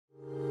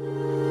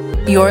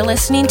You're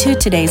listening to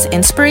today's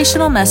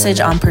inspirational message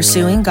on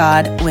pursuing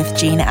God with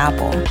Gene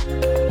Apple.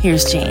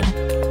 Here's Gene.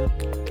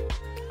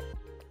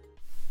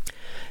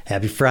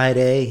 Happy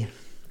Friday.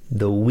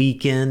 The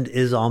weekend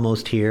is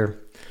almost here.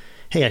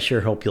 Hey, I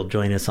sure hope you'll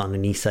join us on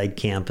an Eastside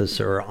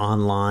campus or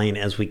online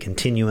as we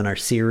continue in our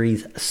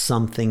series,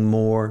 Something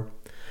More,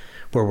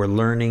 where we're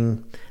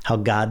learning how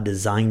God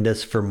designed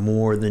us for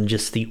more than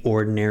just the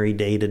ordinary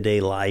day-to-day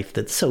life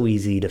that's so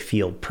easy to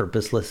feel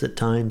purposeless at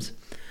times.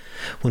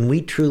 When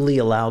we truly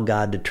allow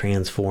God to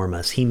transform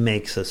us, He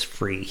makes us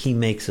free. He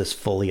makes us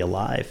fully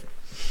alive.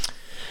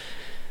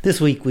 This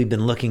week, we've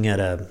been looking at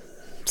a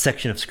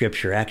section of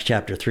Scripture, Acts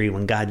chapter 3,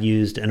 when God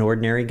used an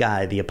ordinary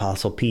guy, the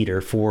Apostle Peter,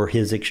 for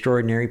His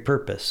extraordinary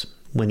purpose,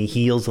 when He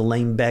heals a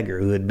lame beggar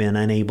who had been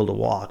unable to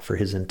walk for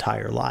his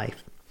entire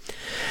life.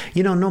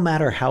 You know, no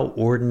matter how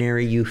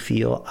ordinary you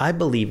feel, I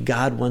believe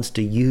God wants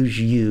to use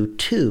you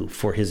too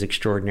for His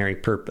extraordinary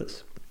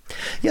purpose.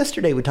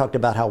 Yesterday, we talked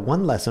about how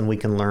one lesson we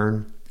can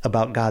learn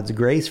about God's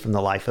grace from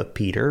the life of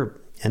Peter,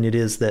 and it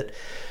is that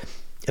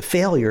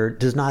failure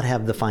does not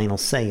have the final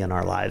say in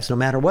our lives. No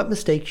matter what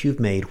mistakes you've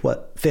made,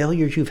 what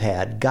failures you've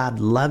had, God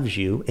loves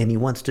you and He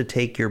wants to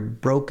take your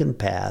broken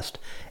past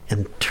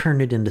and turn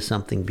it into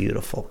something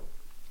beautiful.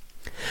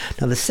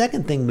 Now, the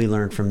second thing we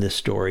learn from this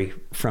story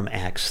from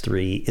Acts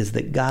 3 is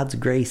that God's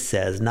grace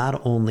says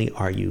not only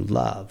are you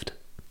loved,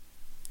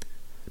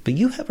 but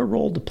you have a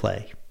role to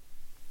play.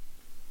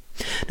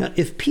 Now,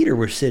 if Peter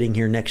were sitting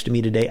here next to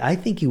me today, I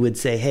think he would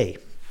say, hey,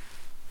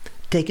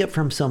 take it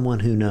from someone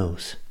who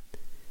knows.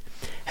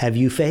 Have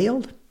you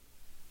failed?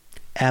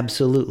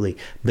 Absolutely.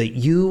 But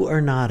you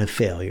are not a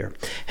failure.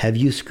 Have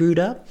you screwed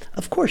up?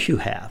 Of course you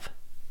have.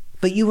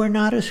 But you are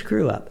not a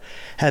screw up.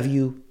 Have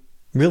you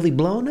really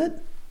blown it?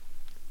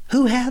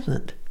 Who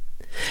hasn't?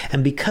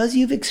 And because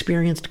you've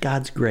experienced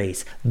God's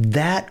grace,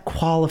 that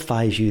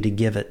qualifies you to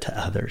give it to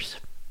others.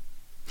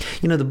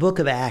 You know, the book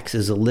of Acts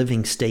is a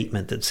living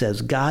statement that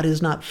says God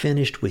is not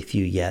finished with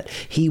you yet.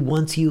 He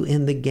wants you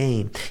in the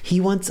game.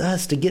 He wants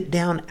us to get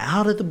down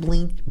out of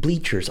the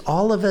bleachers,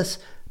 all of us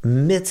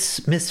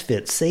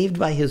misfits, saved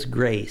by His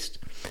grace,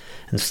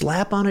 and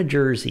slap on a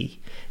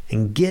jersey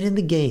and get in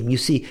the game. You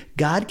see,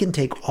 God can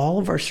take all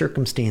of our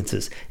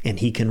circumstances and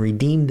He can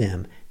redeem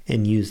them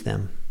and use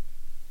them.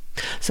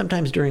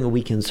 Sometimes during a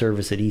weekend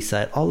service at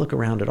Eastside, I'll look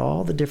around at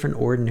all the different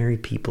ordinary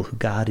people who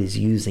God is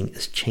using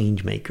as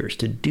change makers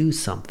to do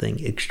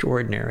something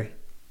extraordinary.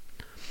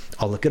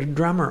 I'll look at a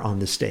drummer on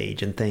the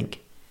stage and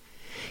think,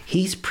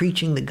 he's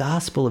preaching the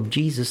gospel of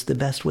Jesus the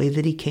best way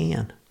that he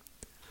can.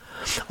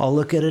 I'll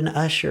look at an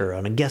usher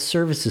on a guest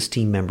services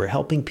team member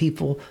helping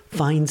people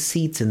find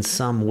seats in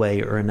some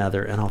way or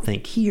another, and I'll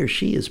think he or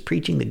she is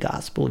preaching the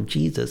gospel of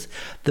Jesus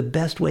the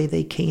best way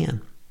they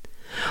can.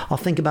 I'll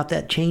think about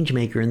that change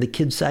maker in the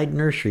kidside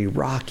nursery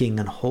rocking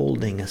and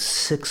holding a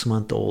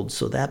 6-month-old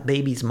so that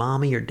baby's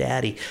mommy or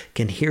daddy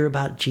can hear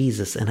about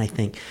Jesus, and I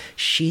think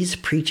she's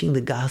preaching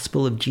the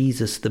gospel of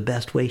Jesus the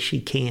best way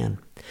she can.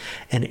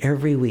 And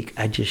every week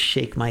I just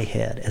shake my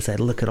head as I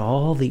look at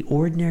all the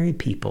ordinary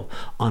people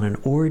on an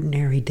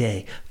ordinary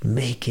day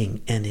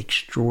making an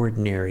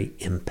extraordinary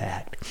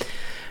impact.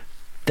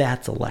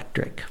 That's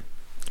electric.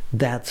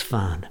 That's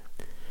fun.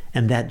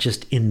 And that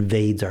just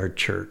invades our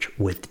church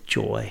with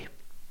joy.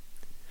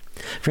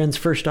 Friends,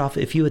 first off,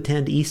 if you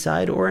attend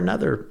Eastside or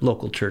another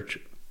local church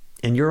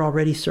and you're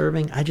already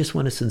serving, I just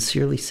want to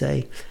sincerely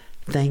say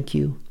thank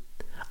you.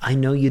 I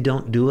know you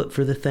don't do it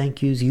for the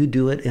thank yous. You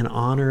do it in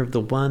honor of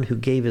the one who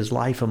gave his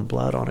life and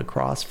blood on a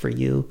cross for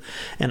you.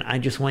 And I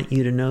just want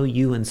you to know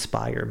you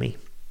inspire me.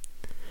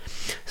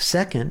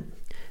 Second,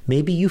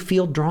 maybe you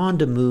feel drawn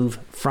to move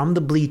from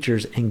the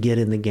bleachers and get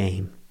in the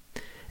game.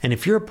 And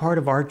if you're a part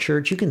of our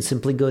church, you can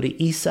simply go to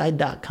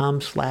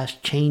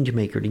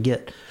eastside.com/changemaker to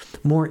get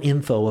more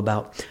info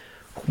about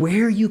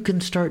where you can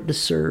start to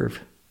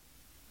serve.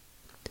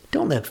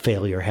 Don't let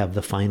failure have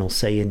the final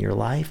say in your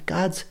life.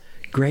 God's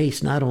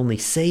grace not only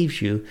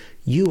saves you,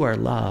 you are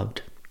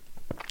loved.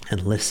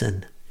 And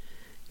listen,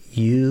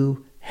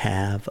 you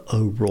have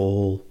a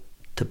role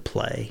to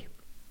play.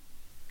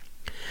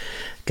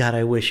 God,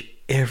 I wish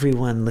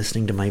everyone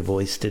listening to my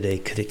voice today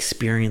could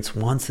experience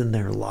once in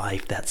their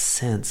life that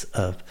sense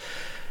of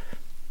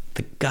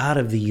the God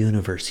of the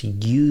universe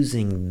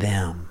using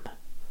them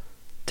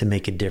to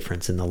make a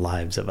difference in the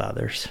lives of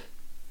others.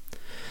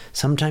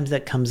 Sometimes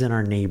that comes in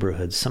our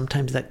neighborhoods.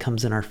 Sometimes that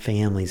comes in our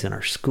families, in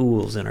our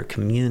schools, in our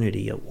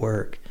community, at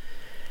work.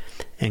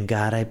 And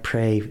God, I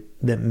pray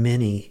that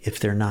many, if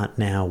they're not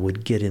now,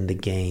 would get in the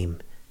game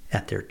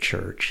at their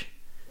church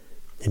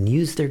and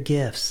use their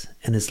gifts,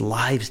 and as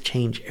lives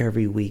change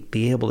every week,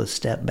 be able to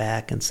step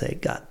back and say,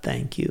 God,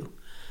 thank you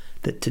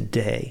that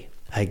today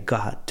I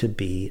got to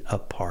be a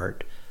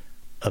part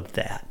of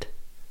that.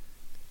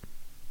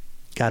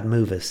 God,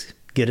 move us.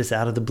 Get us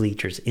out of the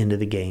bleachers into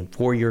the game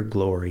for your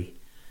glory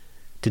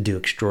to do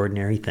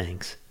extraordinary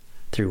things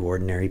through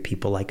ordinary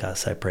people like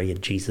us. I pray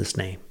in Jesus'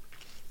 name.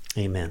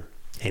 Amen.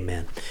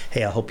 Amen.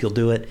 Hey, I hope you'll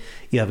do it.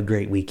 You have a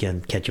great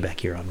weekend. Catch you back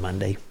here on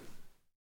Monday.